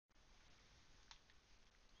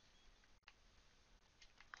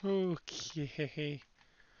Okay.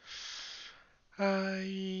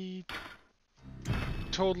 I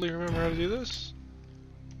totally remember how to do this.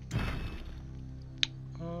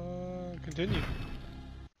 Continue.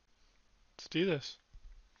 Let's do this.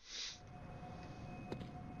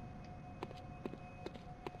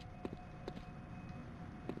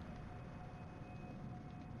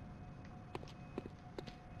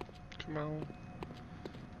 Come on.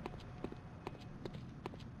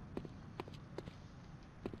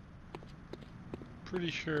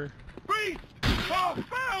 Pretty sure. Beast! Oh,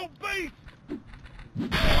 foul beast!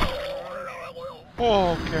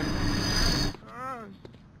 Oh, okay.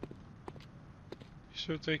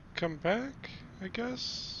 So they come back, I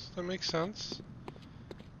guess? That makes sense.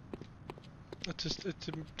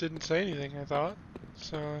 It didn't say anything, I thought.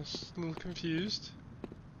 So I was a little confused.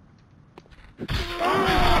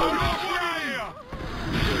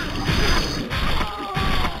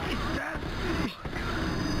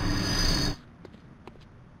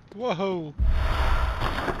 Whoa!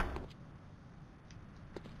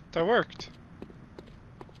 That worked.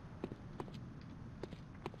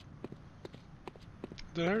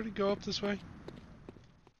 Did I already go up this way?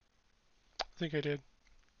 I think I did.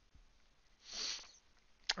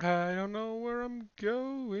 I don't know where I'm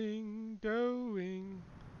going.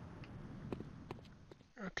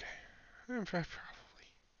 Okay. I've probably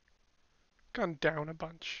gone down a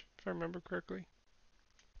bunch, if I remember correctly.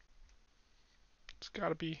 It's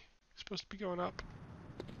gotta be supposed to be going up.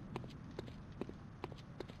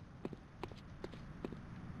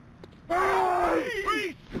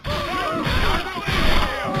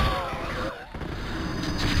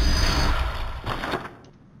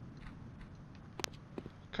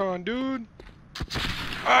 Come on, dude.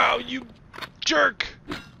 Oh, you jerk!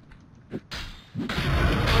 I'm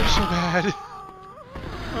so bad.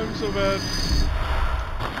 I'm so bad.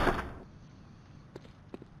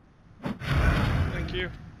 Thank you.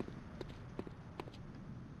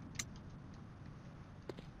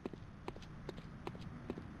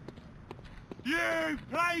 You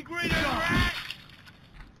plague-ridden rat!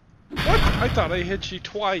 What? I thought I hit you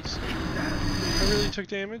twice. I really took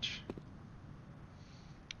damage?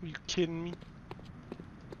 Are you kidding me?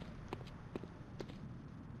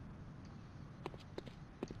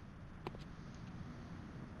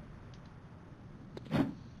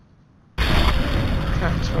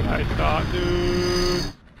 That's what I thought, dude.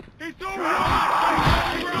 It's all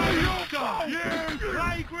right! You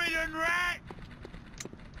plague-ridden rat!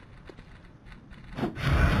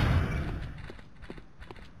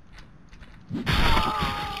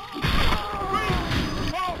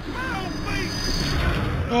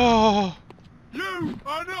 Oh! You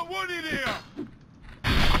are not wanted here!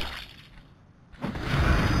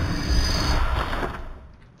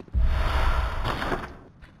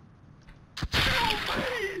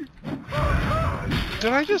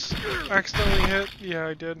 Did I just accidentally hit? Yeah,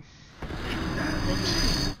 I did.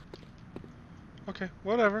 Whoops. Okay,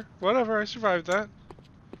 whatever. Whatever, I survived that.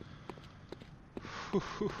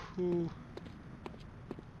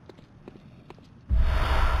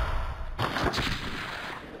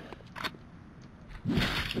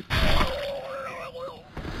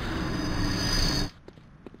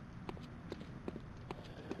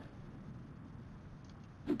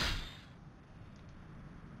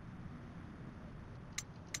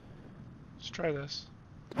 Let's try this.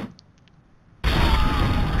 Thank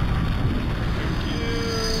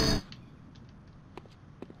you.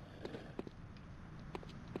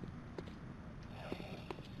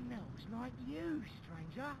 Smells like you,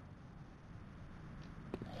 stranger.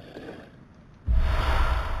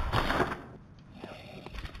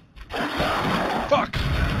 Fuck!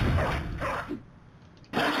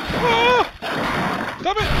 Ah!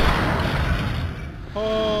 Stop it!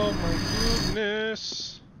 Oh my goodness.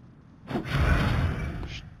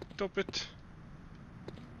 Stop it.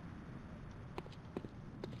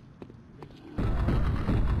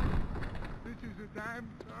 This is a damn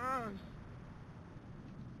curse.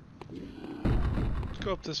 Let's go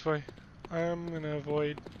up this way. I'm gonna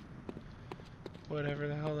avoid whatever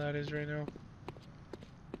the hell that is right now.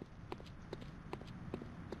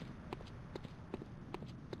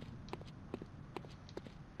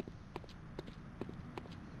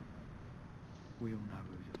 We all know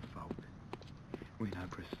who's at fault. We know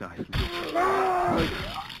precisely.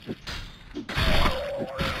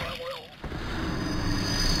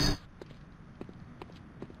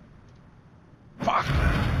 Fuck!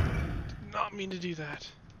 Did not mean to do that.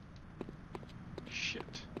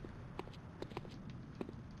 Shit.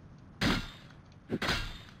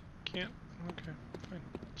 Can't? Okay, fine.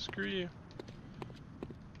 Screw you.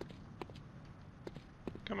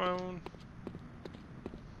 Come on.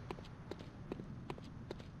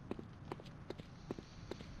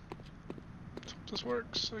 this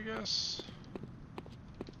works, I guess.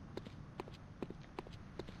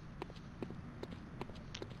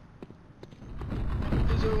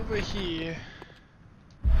 What is over here?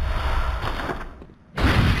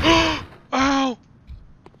 Ow!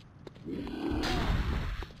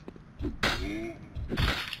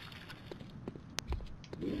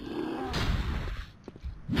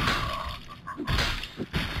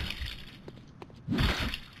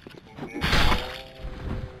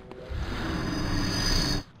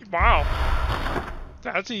 Wow,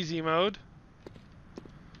 that's easy mode.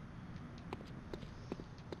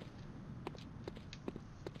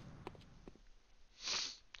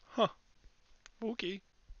 Huh. Okay.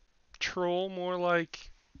 Troll more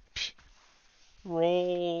like psh,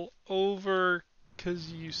 roll over 'cause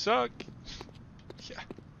you suck. Yeah,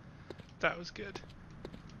 that was good.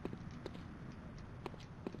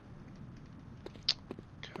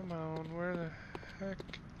 Come on, where the heck?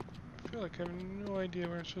 I feel like I have no idea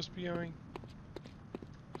where I'm supposed to be going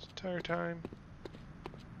this entire time.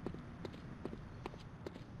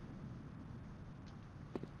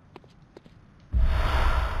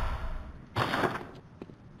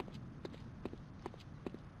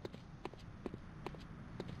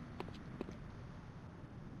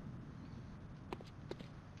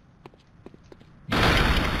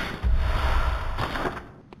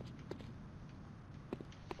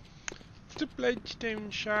 The Bloodstone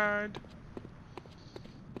shard.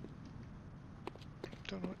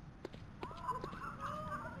 Don't know.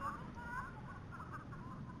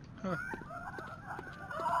 Huh.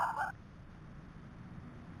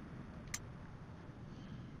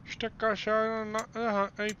 Stick a shard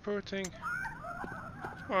on a protein.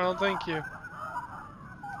 Well, thank you.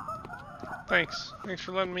 Thanks. Thanks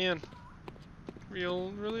for letting me in.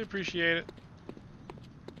 Really appreciate it.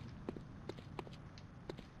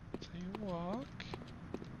 So you walk.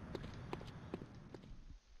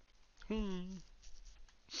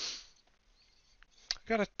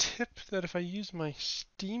 I got a tip that if I use my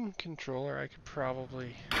Steam controller, I could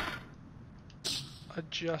probably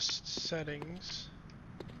adjust settings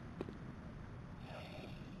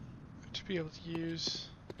to be able to use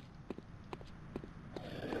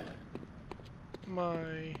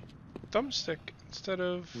my thumbstick instead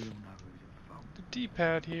of We'll know who's at fault. the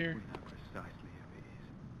D-pad We here. know precisely who it is.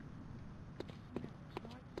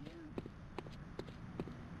 Smells like you.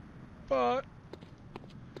 But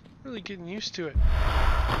really getting used to it.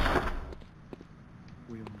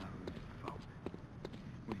 We'll know who's at fault.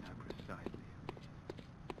 We know precisely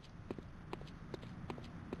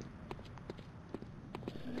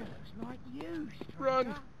who it is. Smells like you, stranger. Run!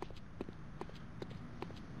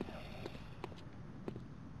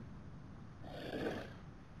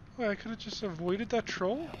 Wait, I could have just avoided that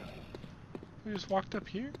troll? We just walked up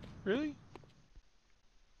here? Really?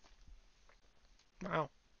 Wow.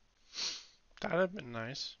 That'd have been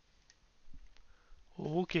nice.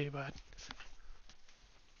 Okay, bud.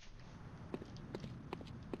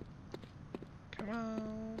 Come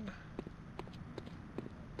on.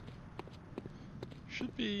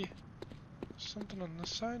 Should be something on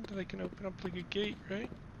this side that I can open up like a gate, right?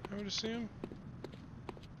 I would assume.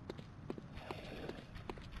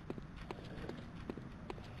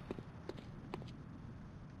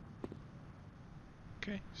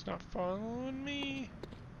 Okay, he's not following me.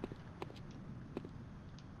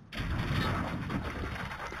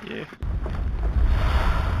 Yeah.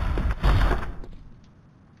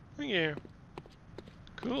 Thank you.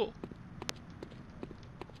 Cool.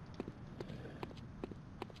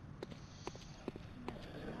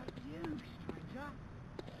 Smells like you, stranger.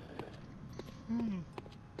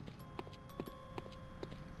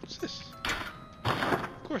 What's this?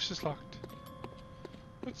 Of course it's locked.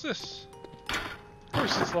 What's this? Of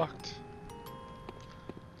course it's locked.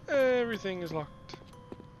 Everything is locked.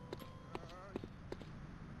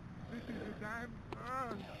 This is a damn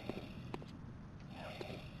burn.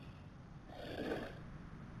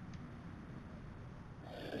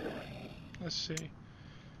 Let's see.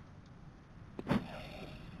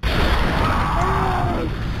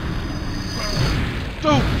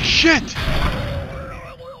 Oh shit!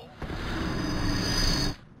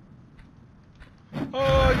 Oh,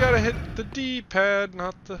 I gotta hit the D-pad,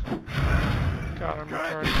 not the... God, I'm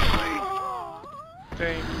retarded.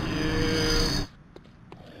 Thank you.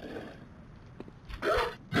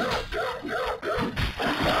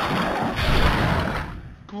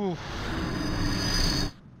 Oof.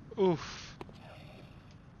 Oof.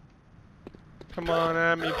 Come on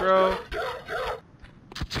at me, bro. Of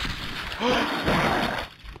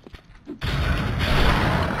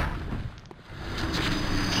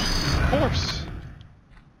course.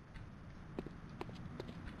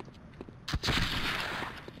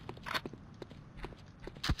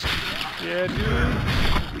 Yeah, dude.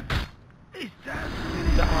 It's done.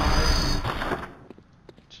 Die.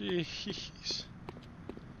 Jeez.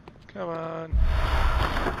 Come on.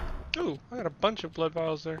 Ooh, I got a bunch of blood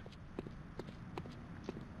vials there.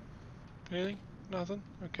 Anything? Nothing?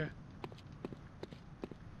 Okay.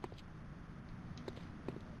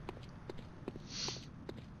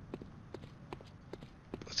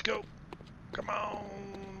 Let's go. Come on,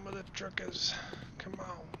 mother truckers. Come on.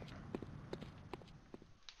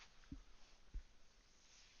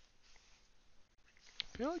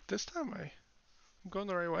 I feel like this time I'm going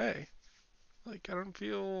the right way. Like, I don't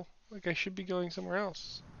feel like I should be going somewhere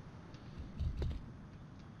else.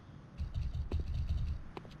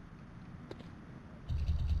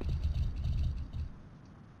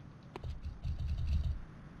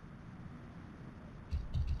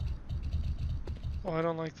 Oh, I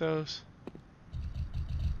don't like those.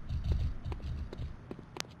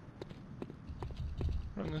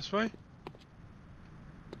 Run this way.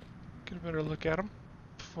 Get a better look at them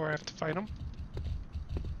before I have to fight them.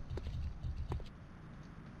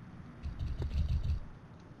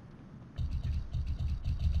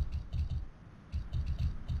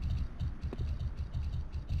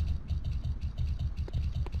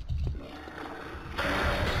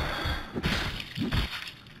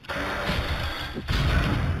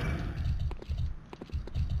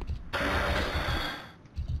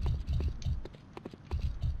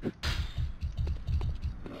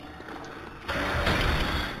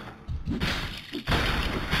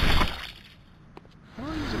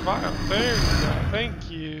 Vial. There we go. Thank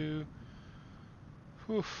you.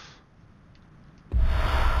 Oof.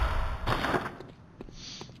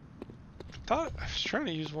 Thought I was trying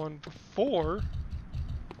to use one before.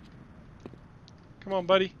 Come on,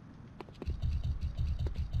 buddy.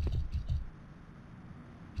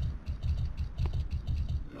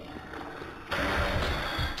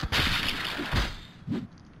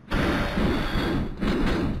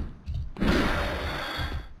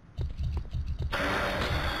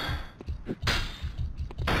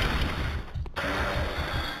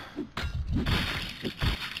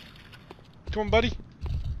 Come on, buddy.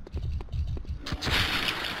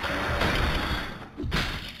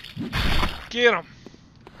 Get him.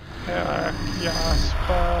 Heck yes,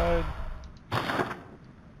 bud.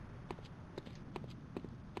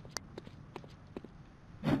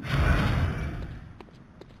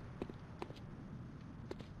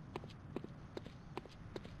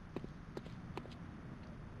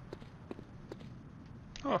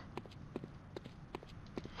 Huh.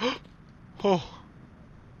 Oh.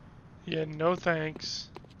 Yeah, no thanks.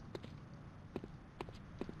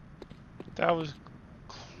 That was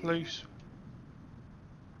close.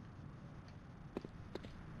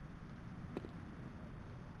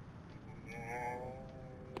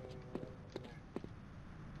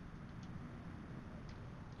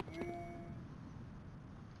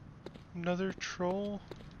 Another troll.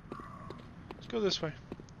 Let's go this way.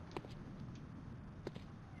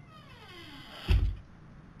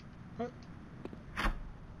 What?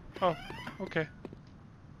 Oh, okay.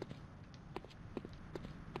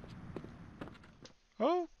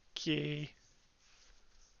 Okay.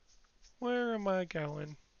 Where am I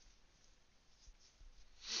going?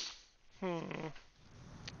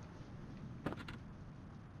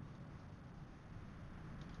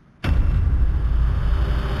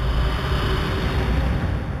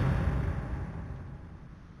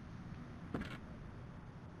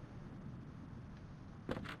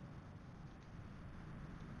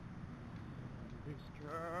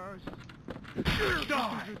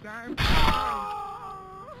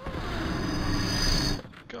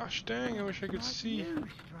 Gosh dang, I wish I could see. You,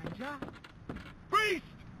 stranger. Beast!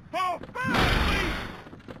 For family!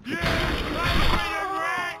 You little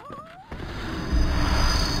rat!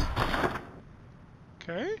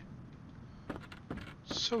 Okay.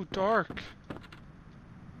 So dark.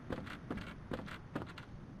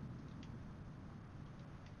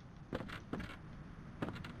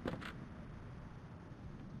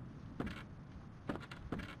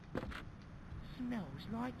 Smells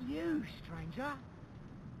like you, stranger.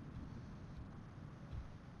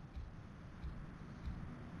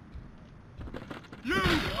 You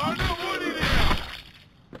are not wanted here!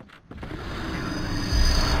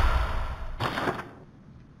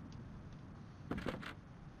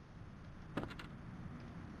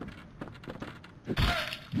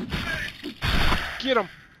 Get him!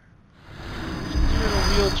 Just you're in a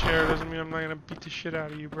wheelchair doesn't mean I'm not gonna beat the shit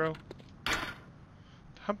out of you, bro. The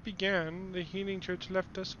hunt began. The healing church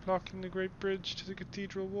left us, blocking the great bridge to the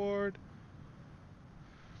cathedral ward.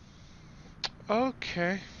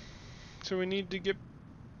 Okay. So we need to get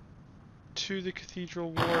to the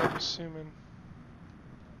Cathedral War, I'm assuming.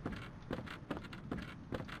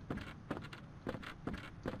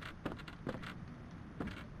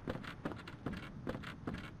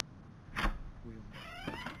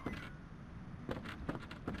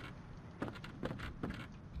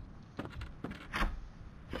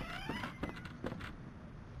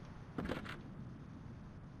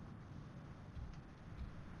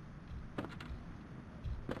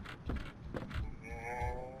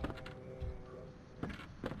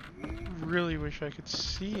 Really wish I could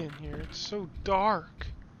see in here. It's so dark.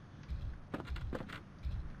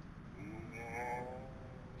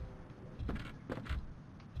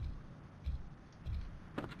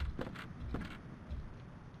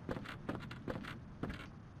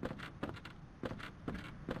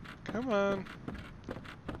 Come on.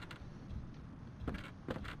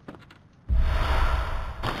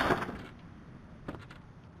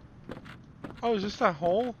 Oh, is this that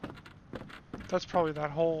hole? That's probably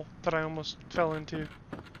that hole that I almost fell into.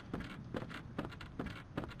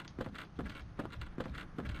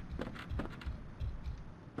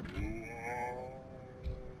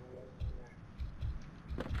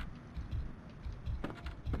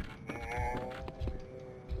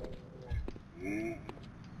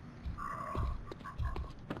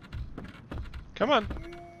 Come on.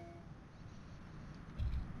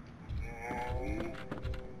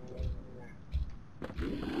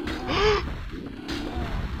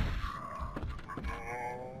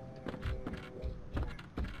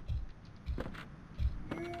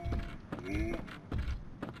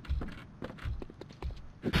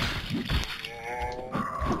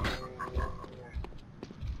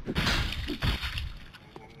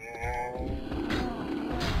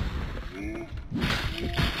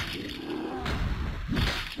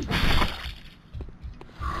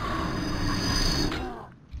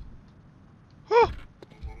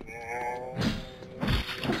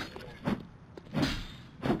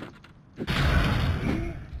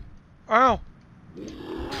 Ow!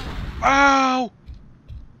 Ow!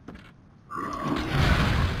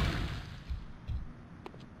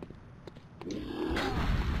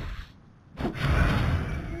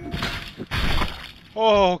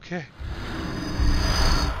 Oh, okay.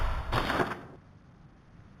 Let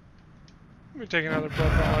me take another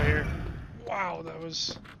blood ball here. Wow, that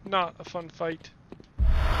was not a fun fight.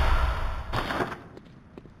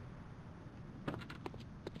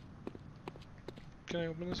 Can I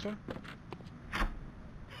open this door?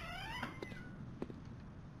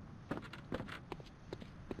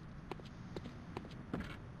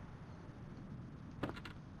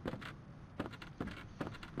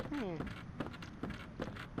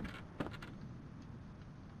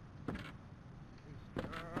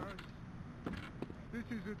 This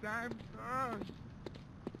is a damn thirst.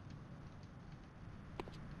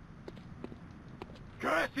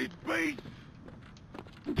 Cursed beast!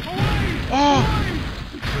 Away! Oh!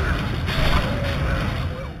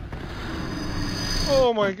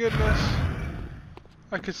 Oh my goodness.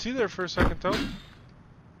 I could see there for a second though.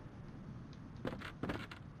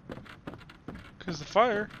 Because the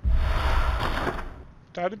fire.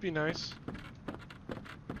 That'd be nice.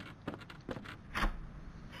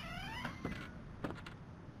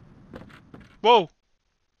 Whoa!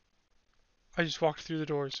 I just walked through the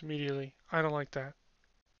doors immediately. I don't like that.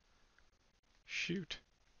 Shoot.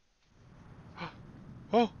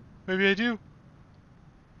 Oh, maybe I do.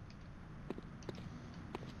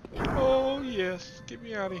 Oh, yes. Get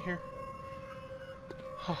me out of here.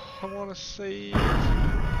 Oh, I want to save.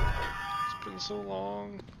 It's been so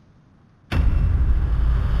long.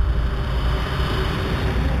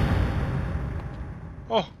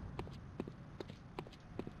 Oh.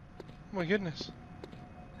 Oh my goodness.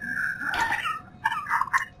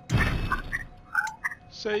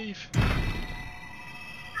 Save.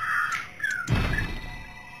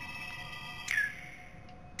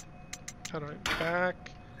 How do I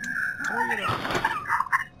back? How do I get a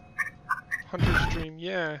Hunter's Dream?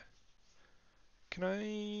 Yeah. Can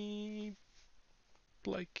I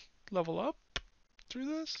like level up through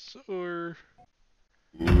this or?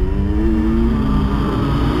 God,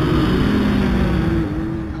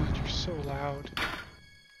 you're so loud.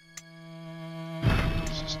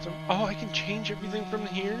 System. Oh, I can change everything from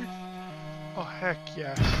here? Oh, heck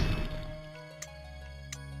yes.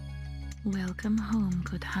 Welcome home,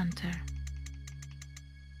 good hunter.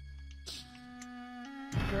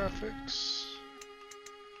 Graphics.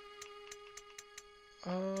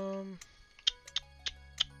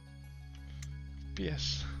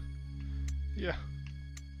 Yes. Yeah.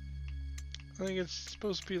 I think it's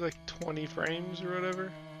supposed to be like 20 frames or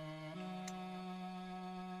whatever.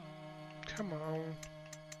 Come on.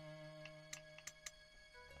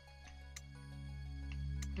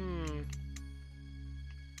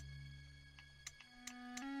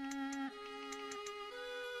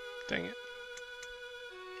 Dang it.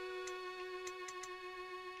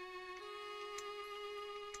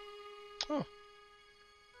 Oh.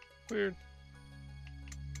 Weird.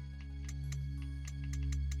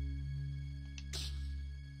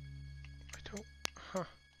 I don't... Huh.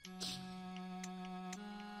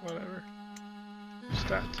 Whatever.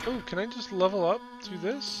 Stats. Oh, can I just level up through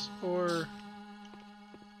this? Or...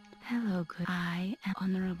 Hello, good. I am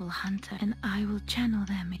Honorable Hunter, and I will channel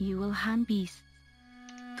them. You will hunt beasts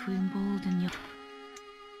to embolden your...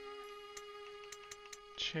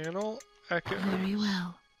 Channel echoes. Very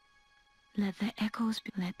well. Let the echoes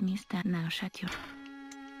be... Let me stand now. Shut your...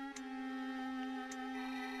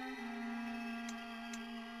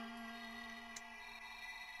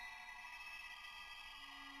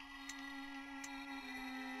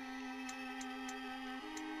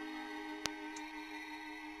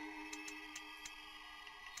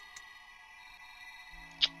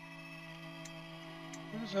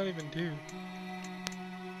 What does that even do?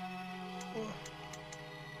 Oh,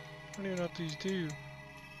 I don't even know what these do.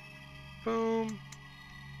 Boom.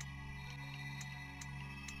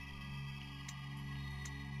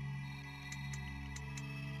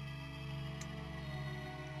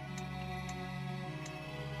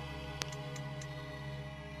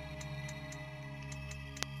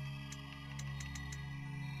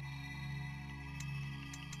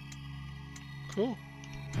 Cool.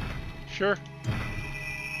 Sure.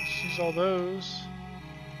 Let's use all those.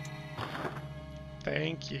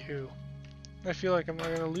 Thank you. I feel like I'm not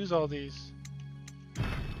gonna lose all these.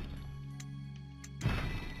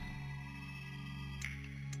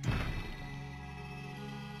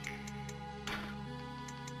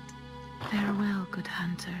 Farewell, good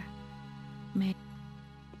hunter. May...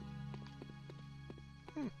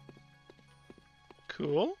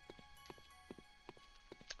 Cool.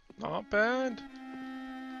 Not bad.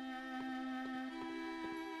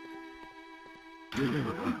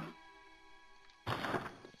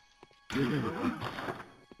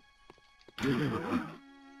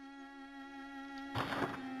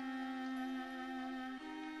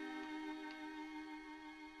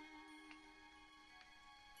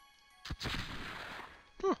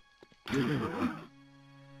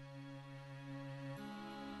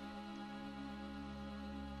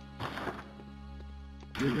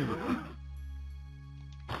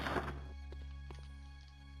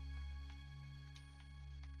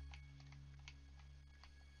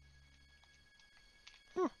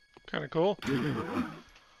 Huh. Kind of cool.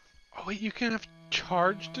 Oh wait, you can have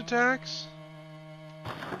charged attacks?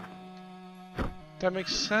 That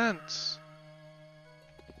makes sense.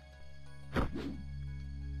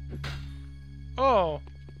 Oh.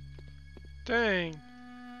 Dang.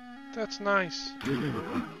 That's nice.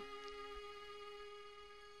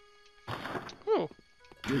 Oh.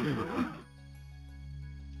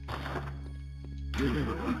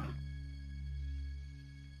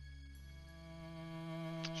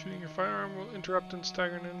 Shooting your firearm will interrupt and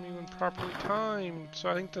stagger an enemy when properly timed. So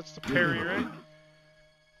I think that's the parry, right?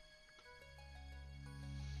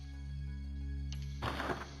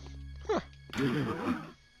 Huh.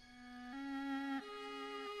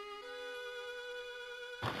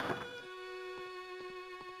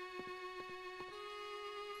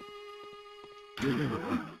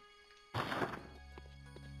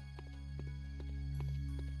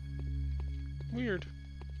 Weird.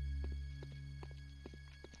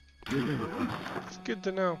 It's good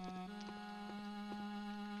to know.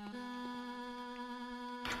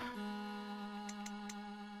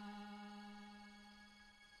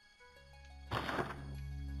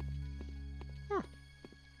 Huh.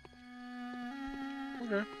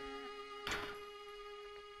 Okay.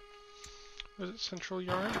 Was it Central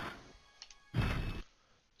Yard?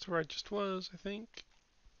 That's where I just was, I think.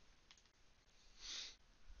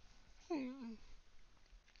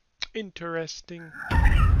 Interesting.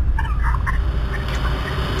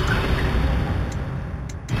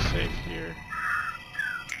 Save here.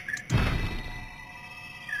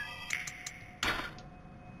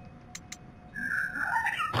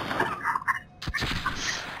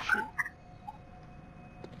 Shoot.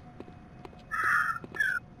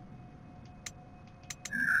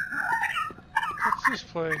 What's this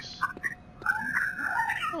place?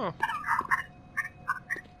 Oh.